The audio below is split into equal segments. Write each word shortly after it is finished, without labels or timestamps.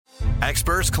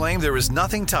Experts claim there is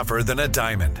nothing tougher than a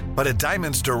diamond. But at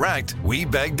Diamonds Direct, we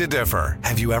beg to differ.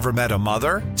 Have you ever met a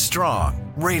mother?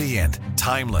 Strong, radiant,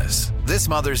 timeless. This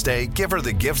Mother's Day, give her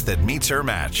the gift that meets her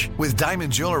match. With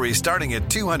diamond jewelry starting at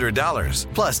 $200.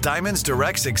 Plus, Diamonds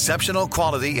Direct's exceptional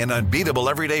quality and unbeatable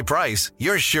everyday price,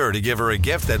 you're sure to give her a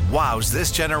gift that wows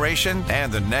this generation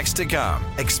and the next to come.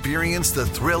 Experience the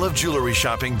thrill of jewelry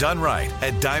shopping done right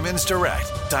at Diamonds Direct.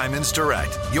 Diamonds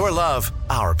Direct. Your love,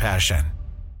 our passion.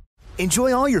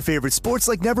 Enjoy all your favorite sports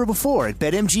like never before at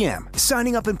BetMGM.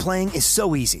 Signing up and playing is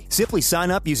so easy. Simply sign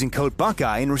up using code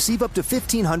Buckeye and receive up to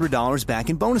 $1,500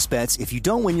 back in bonus bets if you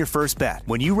don't win your first bet.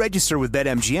 When you register with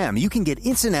BetMGM, you can get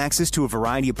instant access to a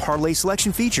variety of parlay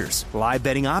selection features, live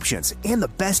betting options, and the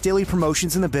best daily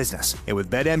promotions in the business. And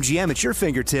with BetMGM at your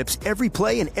fingertips, every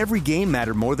play and every game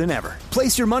matter more than ever.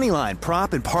 Place your moneyline,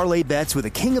 prop, and parlay bets with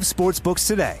the king of sportsbooks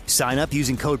today. Sign up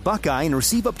using code Buckeye and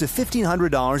receive up to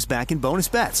 $1,500 back in bonus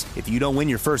bets if you don't win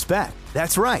your first bet.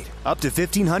 That's right, up to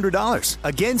 $1,500.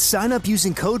 Again, sign up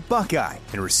using code Buckeye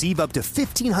and receive up to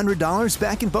 $1,500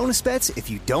 back in bonus bets if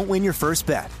you don't win your first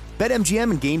bet.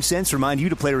 BetMGM and GameSense remind you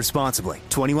to play responsibly.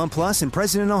 21 plus and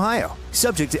present in Ohio.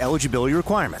 Subject to eligibility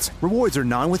requirements. Rewards are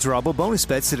non-withdrawable bonus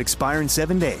bets that expire in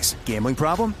 7 days. Gambling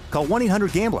problem? Call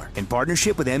 1-800-GAMBLER in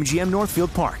partnership with MGM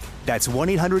Northfield Park. That's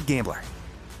 1-800-GAMBLER.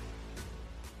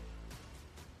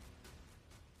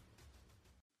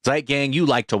 Zeit Gang, you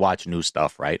like to watch new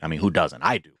stuff, right? I mean, who doesn't?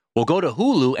 I do. Well, go to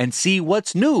Hulu and see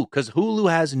what's new, because Hulu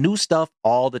has new stuff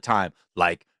all the time,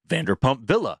 like Vanderpump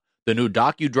Villa, the new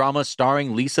docudrama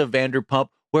starring Lisa Vanderpump,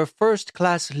 where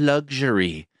first-class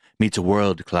luxury meets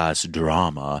world-class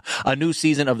drama. A new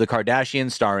season of The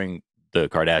Kardashians starring the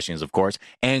Kardashians, of course,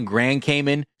 and Grand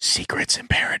Cayman, Secrets in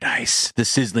Paradise, the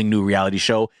sizzling new reality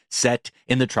show set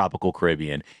in the tropical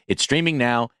Caribbean. It's streaming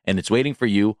now, and it's waiting for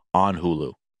you on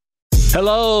Hulu.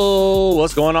 Hello,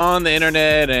 what's going on the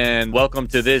internet, and welcome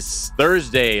to this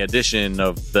Thursday edition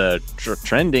of the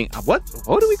trending. What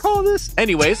do we call this?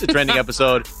 Anyways, the trending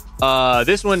episode.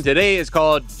 This one today is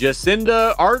called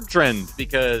Jacinda ArTrend,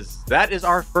 because that is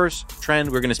our first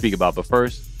trend we're going to speak about. But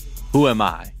first, who am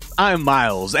I? I'm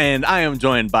Miles, and I am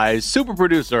joined by super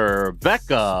producer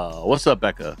Becca. What's up,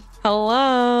 Becca?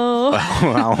 Hello.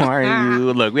 How are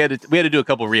you? Look, we had to do a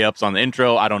couple re-ups on the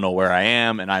intro. I don't know where I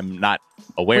am, and I'm not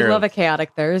aware. We love a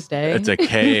chaotic Thursday. It's a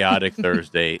chaotic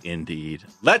Thursday indeed.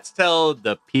 Let's tell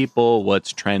the people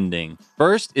what's trending.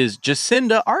 First is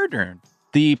Jacinda Ardern,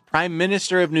 the Prime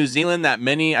Minister of New Zealand that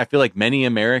I feel like many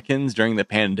Americans during the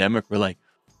pandemic were like,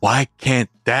 why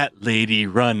can't that lady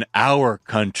run our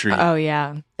country? Oh,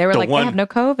 yeah. They were they have no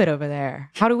COVID over there.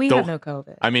 How do we have no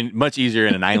COVID? I mean, much easier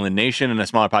in an island nation and a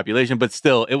smaller population, but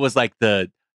still, it was like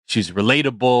she's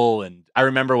relatable. And I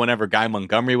remember whenever Guy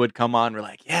Montgomery would come on, we're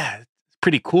like, yeah, it's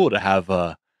pretty cool to have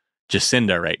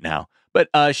Jacinda right now. But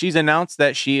she's announced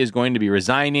that she is going to be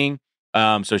resigning.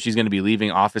 So she's going to be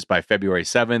leaving office by February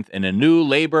 7th, and a new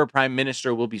Labour Prime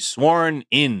Minister will be sworn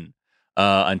in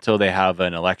until they have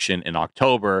an election in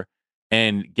October.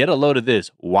 And get a load of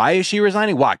this. Why is she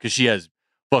resigning? Why? Because she has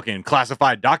fucking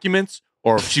classified documents,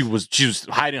 or she was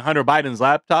hiding Hunter Biden's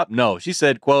laptop? No, she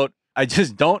said, quote, I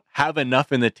just don't have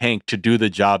enough in the tank to do the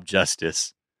job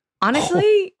justice.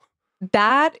 Honestly,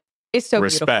 that is so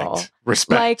beautiful.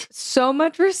 Respect. Like, so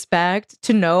much respect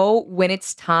to know when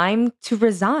it's time to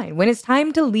resign, when it's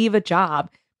time to leave a job,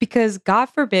 because God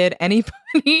forbid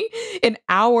anybody in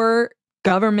our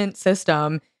government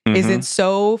system isn't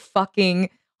so fucking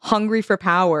hungry for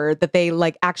power that they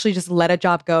actually just let a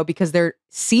job go because they're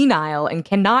senile and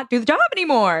cannot do the job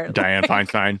anymore. Dianne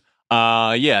Feinstein.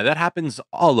 Yeah, that happens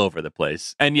all over the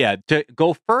place. And yeah, to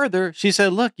go further, she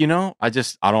said, look, I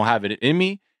don't have it in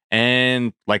me.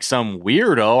 And like some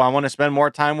weirdo, I want to spend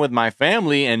more time with my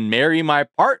family and marry my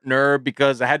partner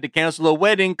because I had to cancel a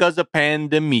wedding because of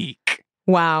pandemic.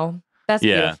 Like, that's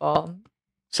beautiful.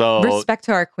 So respect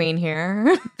to our queen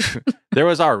here. There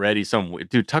was already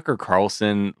dude, Tucker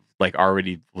Carlson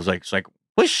already was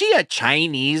was she a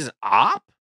Chinese op?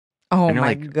 Oh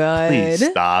my God. Please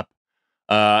stop.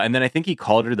 And then I think he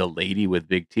called her the lady with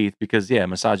big teeth because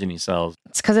misogyny sells.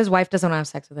 It's because his wife doesn't want to have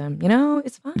sex with him.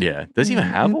 It's fine. Yeah. Does he even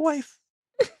have a wife?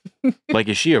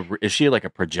 Is she like a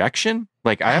projection?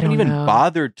 I haven't even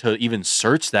bothered to even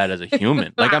search that as a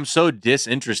human. I'm so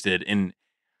disinterested in.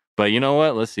 But you know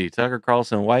what? Let's see. Tucker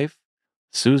Carlson wife,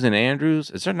 Susan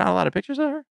Andrews. Is there not a lot of pictures of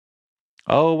her?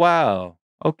 Oh, wow.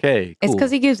 Okay, cool. It's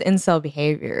because he gives incel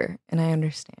behavior, and I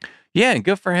understand. Yeah, and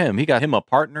good for him. He got him a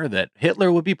partner that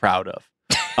Hitler would be proud of.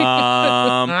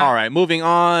 All right, moving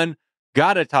on.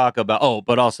 Gotta talk about,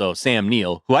 but also Sam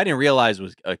Neill, who I didn't realize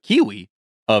was a Kiwi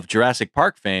of Jurassic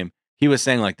Park fame. he was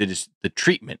saying like the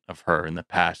treatment of her in the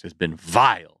past has been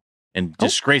vile and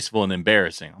disgraceful and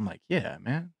embarrassing. I'm like, yeah,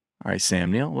 man. All right,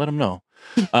 Sam Neill, let him know.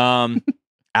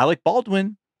 Alec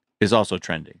Baldwin is also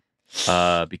trending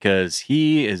because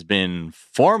he has been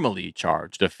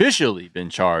officially been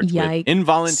charged with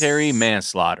involuntary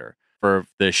manslaughter for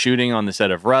the shooting on the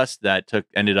set of Rust that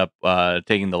ended up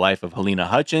taking the life of Helena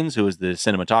Hutchins, who was the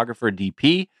cinematographer,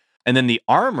 DP. And then the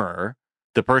armorer,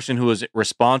 the person who was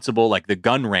responsible, like the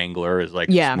gun wrangler is like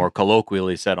more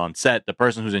colloquially said on set, the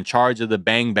person who's in charge of the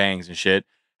bang bangs and shit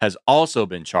has also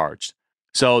been charged.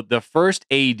 So the first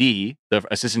AD, the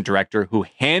assistant director who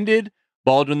handed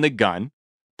Baldwin the gun,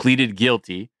 pleaded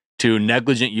guilty to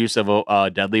negligent use of a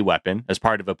deadly weapon as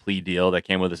part of a plea deal that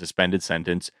came with a suspended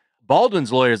sentence.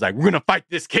 Baldwin's lawyer is like, we're going to fight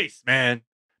this case, man,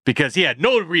 because he had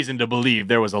no reason to believe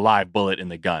there was a live bullet in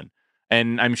the gun.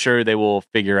 And I'm sure they will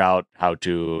figure out how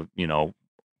to,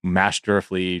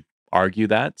 masterfully argue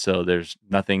that. So there's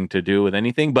nothing to do with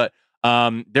anything. But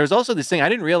there's also this thing. I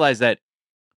didn't realize that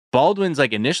Baldwin's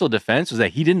like initial defense was that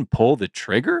he didn't pull the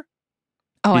trigger.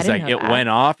 Oh, he's I didn't like, know it that. went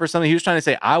off or something. He was trying to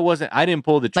say, I didn't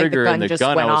pull the trigger, like and the just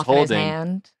gun I went was off in his holding.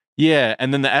 hand. Yeah.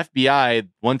 And then the FBI,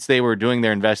 once they were doing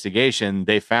their investigation,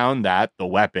 they found that the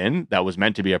weapon that was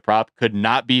meant to be a prop could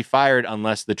not be fired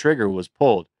unless the trigger was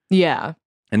pulled. Yeah.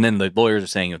 And then the lawyers are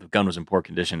saying if the gun was in poor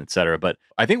condition, et cetera. But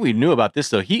I think we knew about this,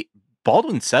 though.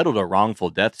 Baldwin settled a wrongful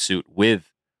death suit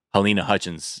with Helena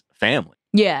Hutchins' family.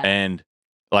 Yeah. And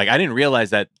like, I didn't realize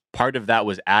that part of that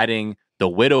was adding the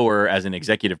widower as an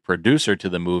executive producer to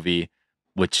the movie,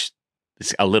 which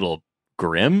is a little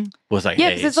grim. Was like,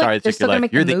 hey, it's sorry, like, they're still gonna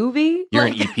make the movie. You're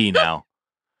an EP now.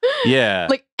 Yeah.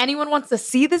 Like, anyone wants to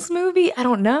see this movie? I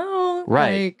don't know.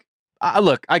 Right.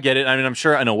 Look, I get it. I mean, I'm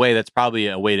sure in a way that's probably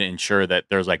a way to ensure that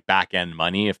there's like back end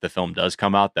money if the film does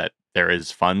come out, that there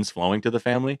is funds flowing to the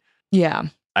family. Yeah.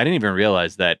 I didn't even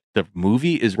realize that the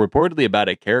movie is reportedly about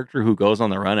a character who goes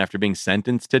on the run after being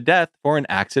sentenced to death for an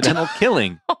accidental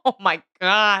killing. Oh my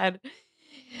God.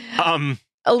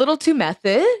 A little too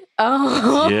method.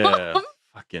 Yeah.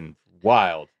 Fucking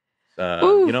wild.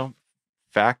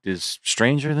 Fact is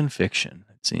stranger than fiction,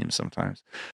 it seems sometimes.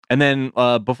 And then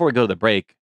before we go to the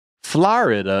break,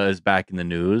 Florida is back in the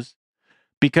news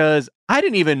because I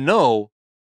didn't even know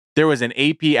there was an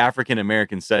AP African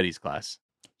American Studies class.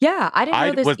 Yeah, I didn't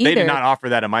know this either. They did not offer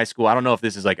that in my school. I don't know if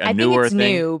this is like a newer thing.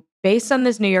 New. Based on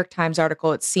this New York Times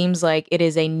article, it seems like it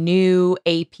is a new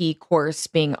AP course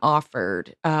being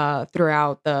offered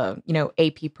throughout the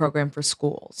AP program for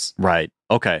schools. Right.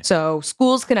 Okay. So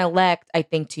schools can elect, I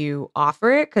think, to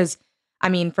offer it because, I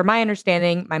mean, from my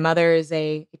understanding, my mother is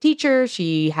a teacher.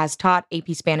 She has taught AP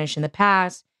Spanish in the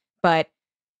past, but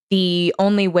the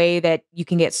only way that you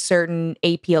can get certain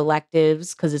AP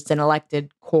electives, because it's an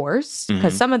elected course,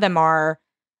 because some of them are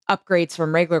upgrades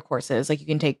from regular courses. Like you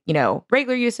can take,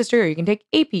 regular U.S. history or you can take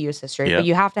AP U.S. history, but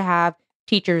you have to have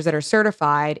teachers that are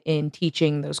certified in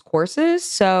teaching those courses.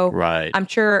 So I'm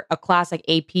sure a class like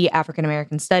AP African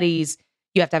American Studies,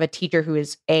 you have to have a teacher who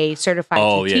is A, certified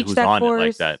to teach who's that on course. It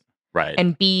like that. Right.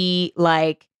 And B,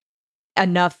 like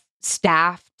enough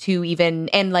staff to even,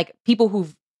 and like people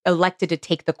who've elected to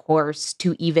take the course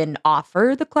to even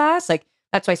offer the class. Like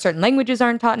that's why certain languages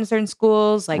aren't taught in certain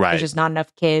schools. Like there's just not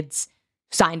enough kids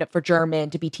signed up for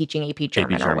German to be teaching AP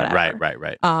German or whatever.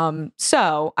 Right.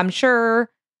 So I'm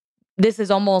sure this is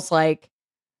almost like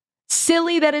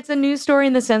silly that it's a news story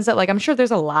in the sense that like I'm sure there's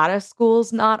a lot of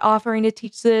schools not offering to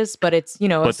teach this, but it's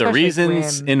but the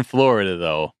reasons in Florida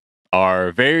though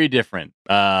are very different.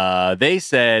 They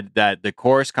said that the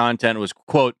course content was,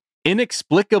 quote,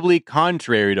 inexplicably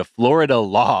contrary to Florida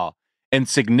law and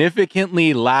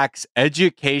significantly lacks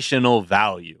educational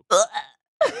value.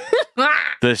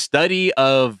 The study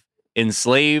of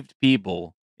enslaved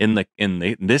people in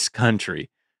this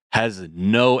country has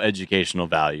no educational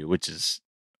value, which is,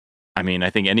 I mean,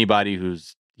 I think anybody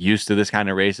who's used to this kind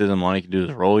of racism, all you can do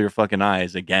is roll your fucking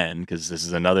eyes again, because this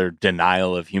is another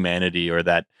denial of humanity, or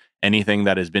that anything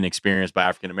that has been experienced by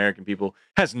African American people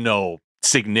has no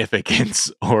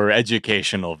significance or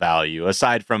educational value,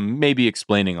 aside from maybe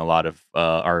explaining a lot of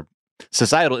our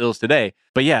societal ills today.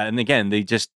 But yeah, and again, they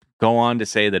just go on to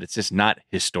say that it's just not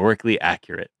historically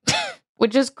accurate.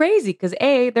 Which is crazy, because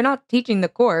A, they're not teaching the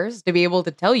course to be able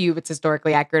to tell you if it's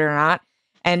historically accurate or not.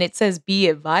 And it says B,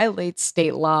 it violates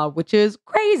state law, which is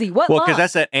crazy. What law? Well, because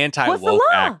that's that anti-woke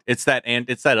act. It's that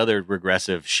other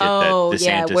regressive shit that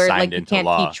DeSantis where, signed into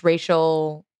law. You can't teach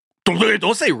racial.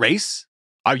 Don't say race.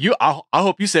 I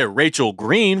hope you said Rachel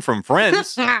Green from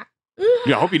Friends. I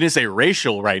hope you didn't say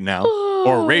racial right now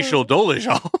or racial dolage.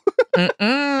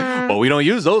 But we don't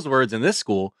use those words in this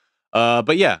school.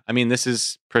 But yeah, I mean, this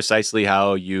is precisely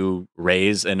how you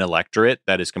raise an electorate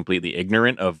that is completely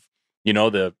ignorant of,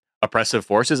 the oppressive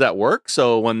forces at work.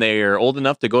 So when they are old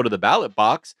enough to go to the ballot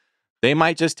box, they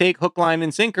might just take hook, line,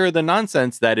 and sinker the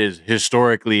nonsense that is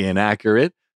historically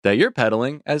inaccurate that you're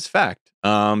peddling as fact.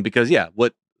 Because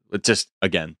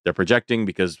again, they're projecting,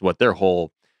 because what their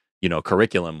whole,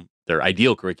 curriculum, their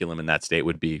ideal curriculum in that state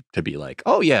would be to be like,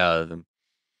 oh yeah,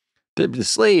 the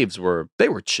slaves were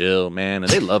chill, man,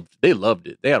 and they loved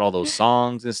it. They had all those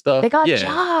songs and stuff. They got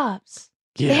jobs.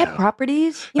 Yeah. They had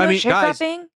properties.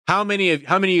 Sharecropping. How many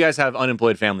of you guys have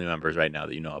unemployed family members right now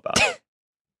that you know about?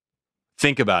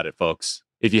 Think about it, folks.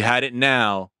 If you had it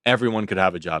now, everyone could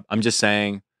have a job. I'm just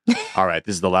saying. All right,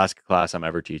 this is the last class I'm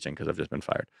ever teaching because I've just been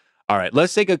fired. All right,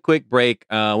 let's take a quick break.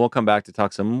 We'll come back to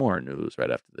talk some more news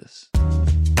right after this.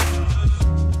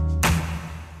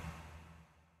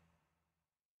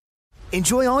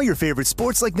 Enjoy all your favorite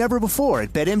sports like never before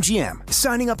at BetMGM.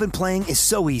 Signing up and playing is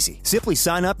so easy. Simply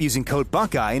sign up using code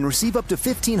Buckeye and receive up to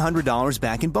 $1,500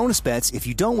 back in bonus bets if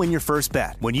you don't win your first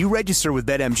bet. When you register with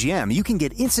BetMGM, you can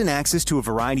get instant access to a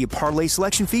variety of parlay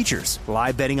selection features,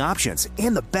 live betting options,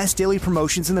 and the best daily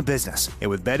promotions in the business. And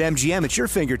with BetMGM at your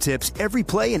fingertips, every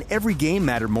play and every game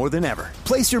matter more than ever.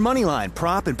 Place your moneyline,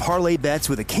 prop, and parlay bets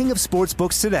with the king of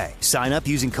sportsbooks today. Sign up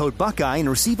using code Buckeye and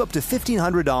receive up to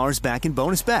 $1,500 back in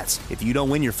bonus bets if you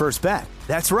don't win your first bet.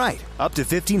 That's right, up to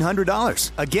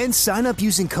 $1,500. Again, sign up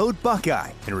using code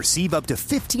Buckeye and receive up to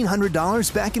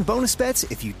 $1,500 back in bonus bets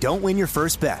if you don't win your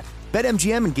first bet.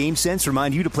 BetMGM and GameSense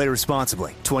remind you to play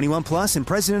responsibly. 21 plus and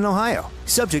present in Ohio.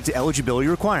 Subject to eligibility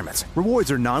requirements.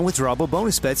 Rewards are non-withdrawable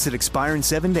bonus bets that expire in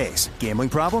 7 days. Gambling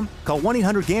problem? Call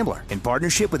 1-800-GAMBLER in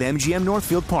partnership with MGM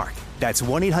Northfield Park. That's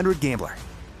 1-800-GAMBLER.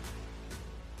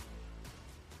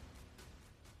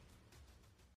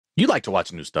 You like to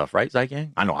watch new stuff, right,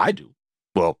 Zygang? I know I do.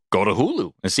 Well, go to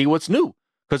Hulu and see what's new.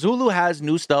 Because Hulu has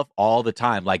new stuff all the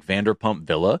time, like Vanderpump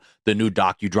Villa, the new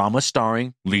docudrama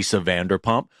starring Lisa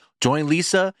Vanderpump. Join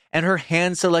Lisa and her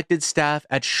hand-selected staff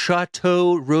at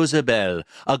Chateau Rosabelle,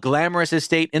 a glamorous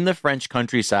estate in the French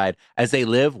countryside, as they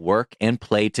live, work, and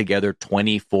play together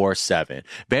 24/7.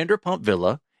 Vanderpump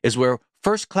Villa is where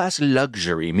first-class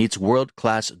luxury meets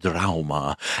world-class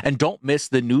drama. And don't miss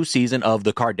the new season of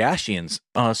The Kardashians,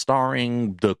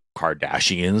 starring the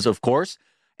Kardashians, of course.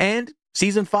 And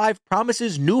Season 5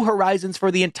 promises new horizons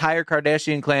for the entire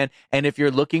Kardashian clan. And if you're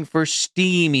looking for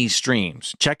steamy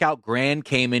streams, check out Grand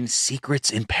Cayman Secrets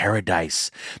in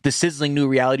Paradise, the sizzling new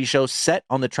reality show set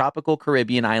on the tropical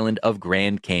Caribbean island of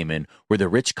Grand Cayman, where the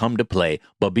rich come to play.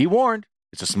 But be warned,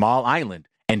 it's a small island,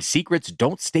 and secrets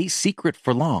don't stay secret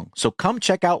for long. So come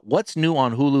check out what's new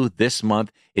on Hulu this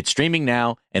month. It's streaming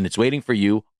now, and it's waiting for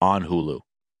you on Hulu.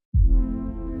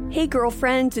 Hey,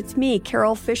 girlfriends, it's me,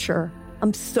 Carol Fisher.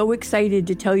 I'm so excited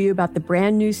to tell you about the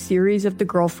brand new series of The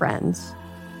Girlfriends.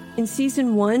 In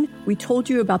Season 1, we told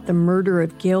you about the murder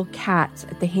of Gail Katz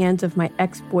at the hands of my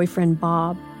ex-boyfriend,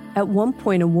 Bob. At one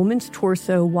point, a woman's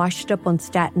torso washed up on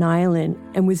Staten Island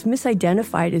and was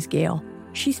misidentified as Gail.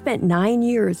 She spent 9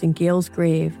 years in Gail's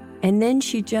grave, and then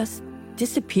she just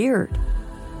disappeared.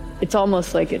 It's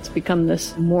almost like it's become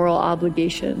this moral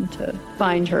obligation to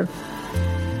find her.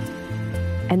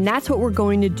 And that's what we're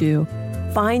going to do.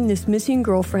 Find this missing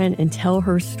girlfriend and tell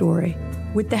her story.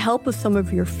 With the help of some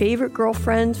of your favorite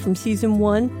girlfriends from Season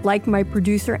 1, like my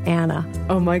producer, Anna.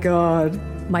 Oh my God.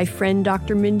 My friend,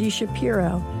 Dr. Mindy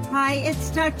Shapiro. Hi, it's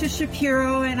Dr.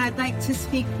 Shapiro, and I'd like to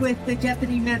speak with the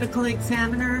Deputy Medical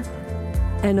Examiner.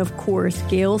 And of course,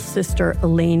 Gail's sister,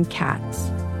 Elaine Katz.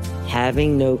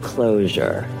 Having no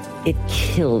closure, it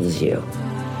kills you.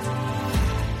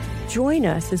 Join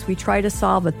us as we try to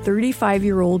solve a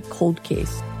 35-year-old cold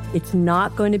case. It's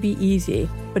not going to be easy,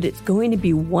 but it's going to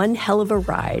be one hell of a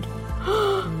ride.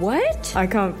 What? I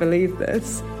can't believe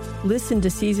this. Listen to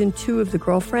Season 2 of The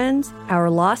Girlfriends, Our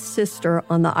Lost Sister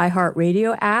on the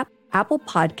iHeartRadio app, Apple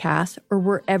Podcasts, or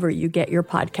wherever you get your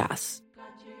podcasts.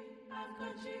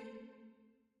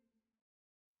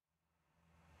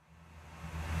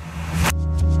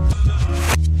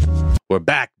 We're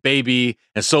back, baby.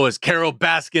 And so is Carol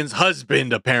Baskin's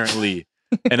husband, apparently.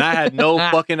 And I had no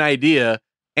fucking idea.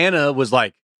 Anna was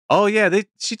like, oh, yeah,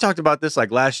 she talked about this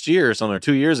like last year or something, or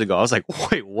 2 years ago. I was like,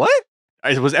 wait, what?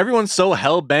 Was everyone so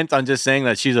hell-bent on just saying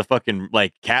that she's a fucking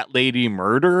like cat lady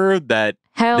murderer that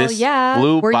hell yeah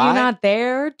blew were by? You not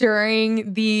there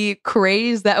during the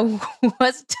craze that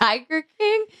was Tiger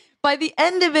King? By the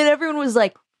end of it, everyone was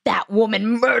like, that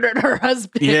woman murdered her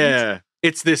husband. Yeah.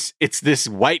 It's this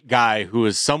white guy who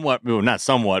is not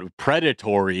somewhat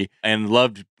predatory and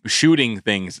loved shooting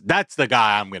things. That's the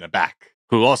guy I'm going to back,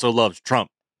 who also loves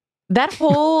Trump. That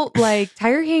whole like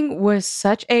Tiger King was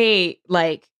such a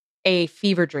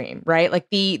fever dream, right? Like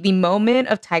the moment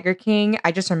of Tiger King,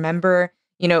 I just remember,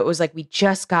 it was like we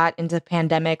just got into the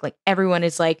pandemic, like everyone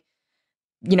is like,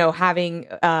 having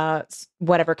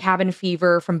whatever cabin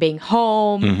fever from being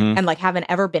home and like haven't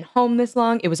ever been home this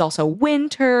long. It was also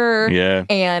winter. Yeah.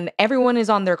 And everyone is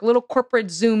on their little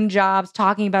corporate Zoom jobs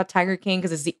talking about Tiger King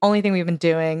because it's the only thing we've been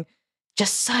doing.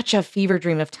 Just such a fever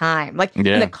dream of time. Like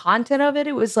and the content of it,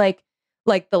 it was like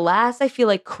the last, I feel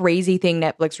like, crazy thing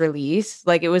Netflix released.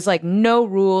 Like it was like no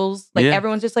rules. Like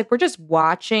everyone's just like, we're just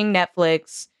watching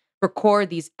Netflix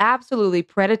record these absolutely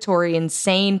predatory,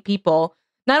 insane people.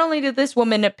 Not only did this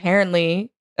woman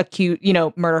apparently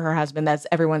murder her husband, that's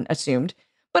everyone assumed,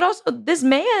 but also this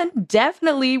man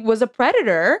definitely was a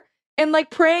predator and like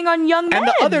preying on young men. And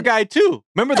the other guy too.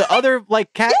 Remember the other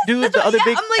like cat dudes, the other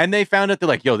big, and they found out they're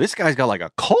like, yo, this guy's got like a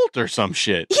cult or some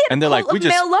shit. And they're like, we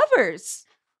just male lovers.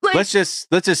 Like, let's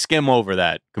just skim over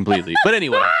that completely. But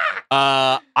anyway,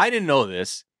 I didn't know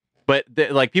this. But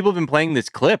like people have been playing this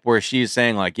clip where she's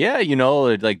saying like, yeah,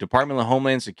 like Department of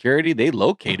Homeland Security, they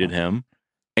located him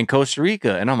in Costa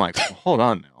Rica. And I'm like, hold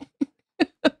on now.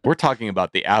 We're talking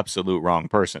about the absolute wrong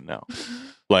person now.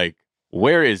 Like,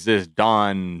 where is this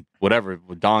Don, whatever,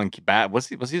 was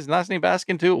his last name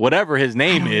Baskin too? Whatever his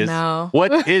name is.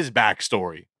 What's his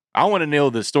backstory? I want to know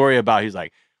the story about, he's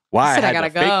like, why I had to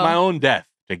fake my own death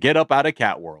to get up out of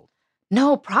cat world.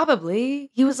 No,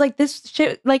 probably. He was like, this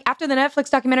shit, like after the Netflix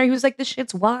documentary, he was like, this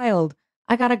shit's wild.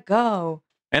 I gotta go.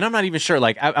 And I'm not even sure,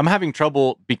 like, I'm having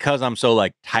trouble because I'm so,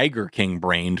 like, Tiger King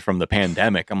brained from the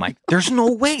pandemic. I'm like, there's no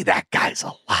way that guy's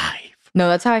alive. No,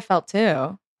 that's how I felt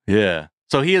too. Yeah.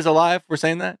 So he is alive? We're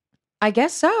saying that? I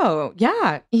guess so.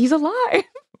 Yeah, he's alive.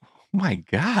 Oh my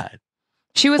God.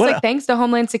 She was thanks to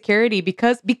Homeland Security,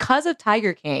 because of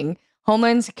Tiger King,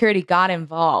 Homeland Security got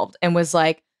involved and was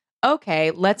like,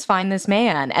 okay, let's find this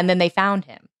man. And then they found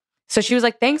him. So she was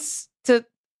like, thanks to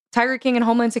Tiger King and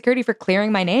Homeland Security for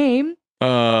clearing my name.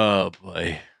 Oh,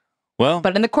 boy. Well.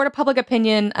 But in the court of public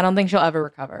opinion, I don't think she'll ever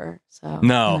recover. So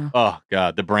No. Oh,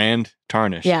 God. The brand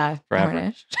tarnished. Yeah, forever.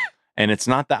 tarnished. And it's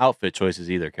not the outfit choices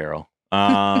either, Carol.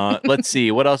 Let's see.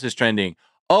 What else is trending?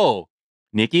 Oh,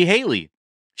 Nikki Haley.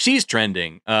 She's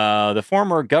trending. The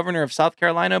former governor of South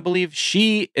Carolina, I believe,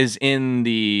 she is in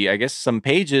some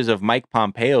pages of Mike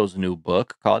Pompeo's new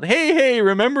book called Hey,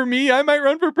 remember me? I might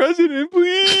run for president,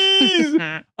 please.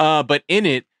 But in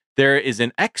it, there is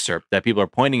an excerpt that people are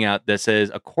pointing out that says,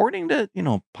 according to,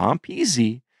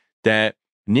 Pompezi, that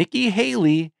Nikki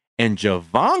Haley and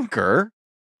Javanker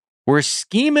were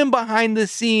scheming behind the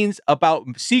scenes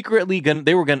about secretly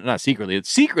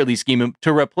scheming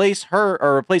to replace her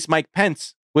or replace Mike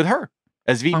Pence with her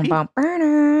as VP. Cool.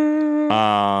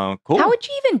 How would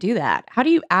you even do that? How do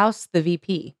you oust the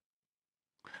VP?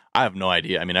 I have no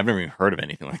idea. I mean, I've never even heard of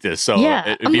anything like this. So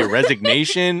yeah. It'd be a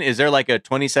resignation. Is there like a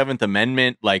 27th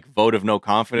Amendment, like vote of no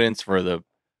confidence for the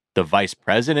vice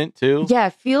president too? Yeah,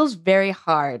 it feels very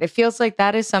hard. It feels like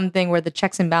that is something where the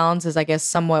checks and balances, I guess,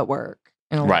 somewhat work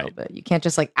in a little bit. You can't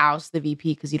just like oust the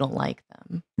VP because you don't like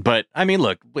them. But I mean,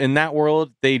 look, in that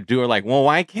world, they are like, well,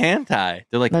 why can't I?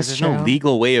 They're like, there's no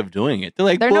legal way of doing it. They're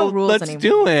like, well, no rules let's anymore.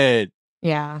 Do it.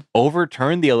 Yeah.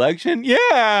 Overturn the election?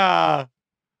 Yeah.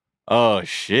 Oh,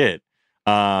 shit.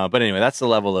 But anyway, that's the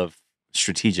level of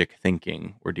strategic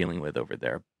thinking we're dealing with over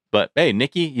there. But hey,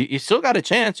 Nikki, you still got a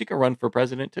chance. You can run for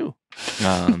president too,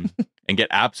 and get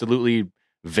absolutely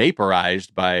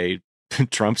vaporized by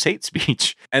Trump's hate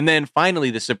speech. And then finally,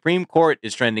 the Supreme Court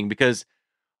is trending because,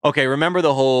 okay, remember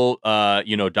the whole,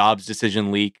 Dobbs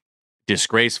decision leak?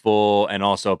 Disgraceful. And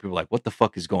also people are like, what the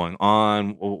fuck is going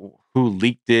on? Who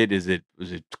leaked it?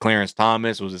 Was it Clarence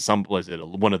Thomas? Was it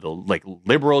one of the like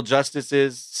liberal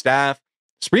justices staff?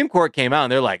 Supreme Court came out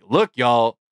and they're like, look,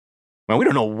 y'all, man, we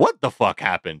don't know what the fuck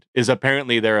happened, is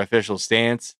apparently their official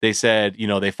stance. They said,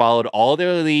 they followed all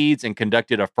their leads and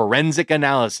conducted a forensic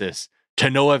analysis to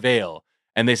no avail.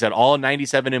 And they said all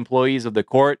 97 employees of the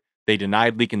court, they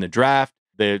denied leaking the draft.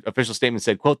 The official statement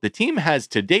said, quote, the team has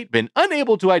to date been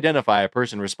unable to identify a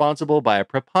person responsible by a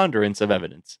preponderance of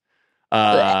evidence.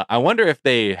 I wonder if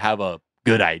they have a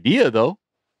good idea, though.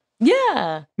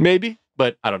 Yeah. Maybe,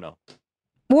 but I don't know.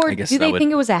 Or do they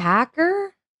think it was a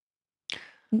hacker?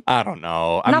 I don't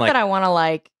know. Not that I want to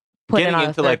like put getting it on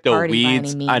into a like the party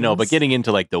weeds. I know, but getting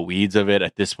into like the weeds of it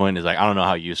at this point is like, I don't know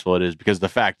how useful it is, because the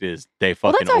fact is they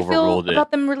fucking that's how overruled I feel it.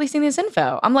 About them releasing this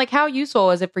info. I'm like, how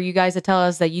useful is it for you guys to tell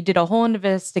us that you did a whole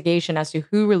investigation as to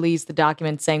who released the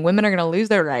documents saying women are going to lose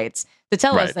their rights, to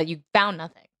tell us that you found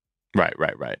nothing? Right.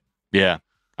 Yeah.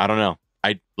 I don't know.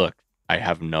 I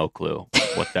have no clue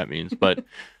what that means, but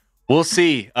We'll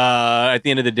see. At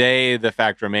the end of the day, the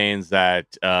fact remains that,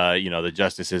 the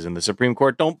justices in the Supreme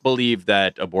Court don't believe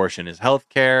that abortion is health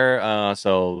care.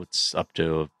 So it's up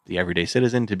to the everyday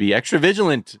citizen to be extra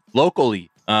vigilant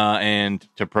locally and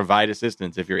to provide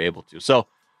assistance if you're able to. So,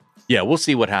 yeah, we'll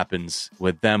see what happens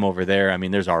with them over there. I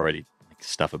mean, there's already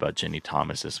stuff about Ginny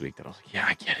Thomas this week that I was like, yeah,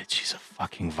 I get it. She's a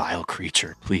fucking vile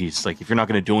creature. Please, if you're not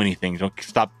going to do anything, don't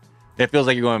stop. It feels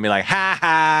like you're going to be like, ha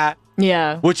ha.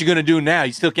 Yeah. What you going to do now?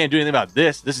 You still can't do anything about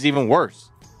this. This is even worse.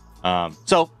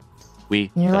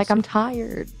 You're like, I'm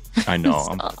tired. I know.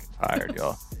 I'm fucking tired,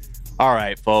 y'all. All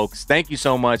right, folks. Thank you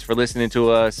so much for listening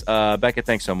to us. Becca,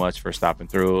 thanks so much for stopping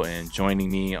through and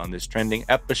joining me on this trending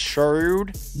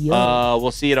episode. Yeah.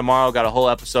 We'll see you tomorrow. Got a whole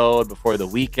episode before the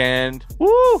weekend.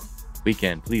 Woo!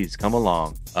 Weekend, please come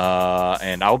along.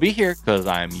 And I'll be here because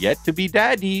I'm yet to be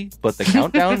daddy, but the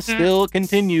countdown still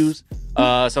continues.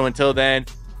 So until then,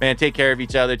 man, take care of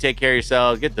each other. Take care of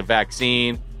yourselves. Get the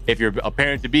vaccine. If you're a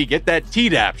parent-to-be, get that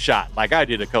Tdap shot like I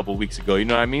did a couple weeks ago. You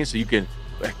know what I mean? So you can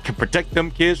protect them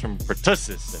kids from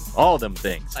pertussis and all them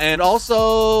things. And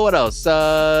also, what else?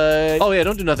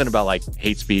 Don't do nothing about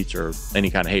hate speech or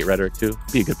any kind of hate rhetoric too.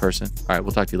 Be a good person. All right,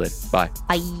 we'll talk to you later. Bye.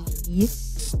 Bye.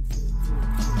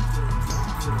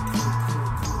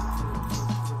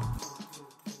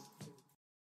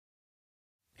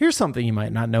 Here's something you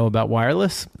might not know about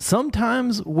wireless.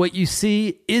 Sometimes what you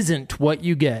see isn't what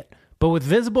you get. But with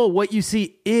Visible, what you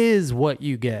see is what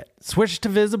you get. Switch to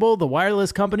Visible, the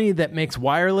wireless company that makes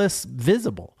wireless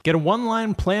visible. Get a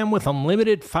one-line plan with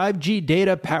unlimited 5G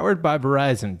data powered by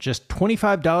Verizon. Just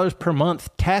 $25 per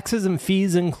month, taxes and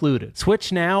fees included.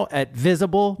 Switch now at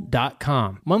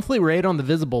Visible.com. Monthly rate on the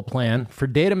Visible plan. For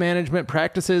data management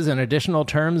practices and additional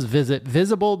terms, visit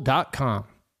Visible.com.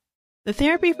 The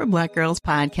Therapy for Black Girls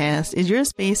podcast is your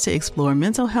space to explore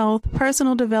mental health,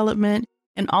 personal development,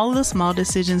 and all of the small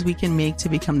decisions we can make to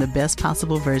become the best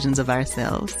possible versions of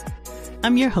ourselves.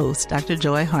 I'm your host, Dr.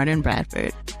 Joy Harden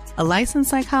Bradford, a licensed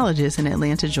psychologist in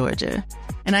Atlanta, Georgia,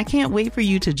 and I can't wait for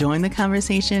you to join the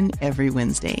conversation every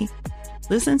Wednesday.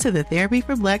 Listen to the Therapy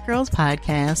for Black Girls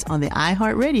podcast on the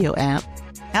iHeartRadio app,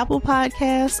 Apple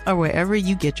Podcasts, or wherever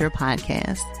you get your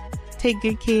podcasts. Take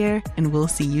good care, and we'll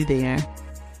see you there.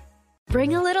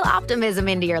 Bring a little optimism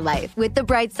into your life with The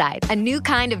Bright Side, a new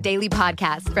kind of daily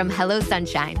podcast from Hello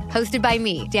Sunshine, hosted by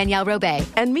me, Danielle Robay.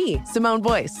 And me, Simone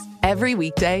Boyce. Every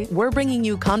weekday, we're bringing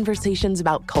you conversations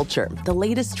about culture, the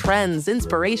latest trends,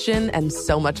 inspiration, and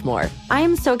so much more. I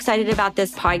am so excited about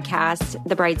this podcast,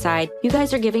 The Bright Side. You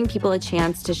guys are giving people a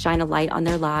chance to shine a light on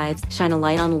their lives, shine a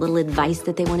light on a little advice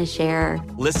that they want to share.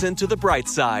 Listen to The Bright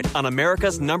Side on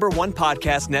America's #1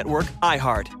 podcast network,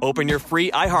 iHeart. Open your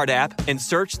free iHeart app and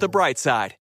search The Bright Side.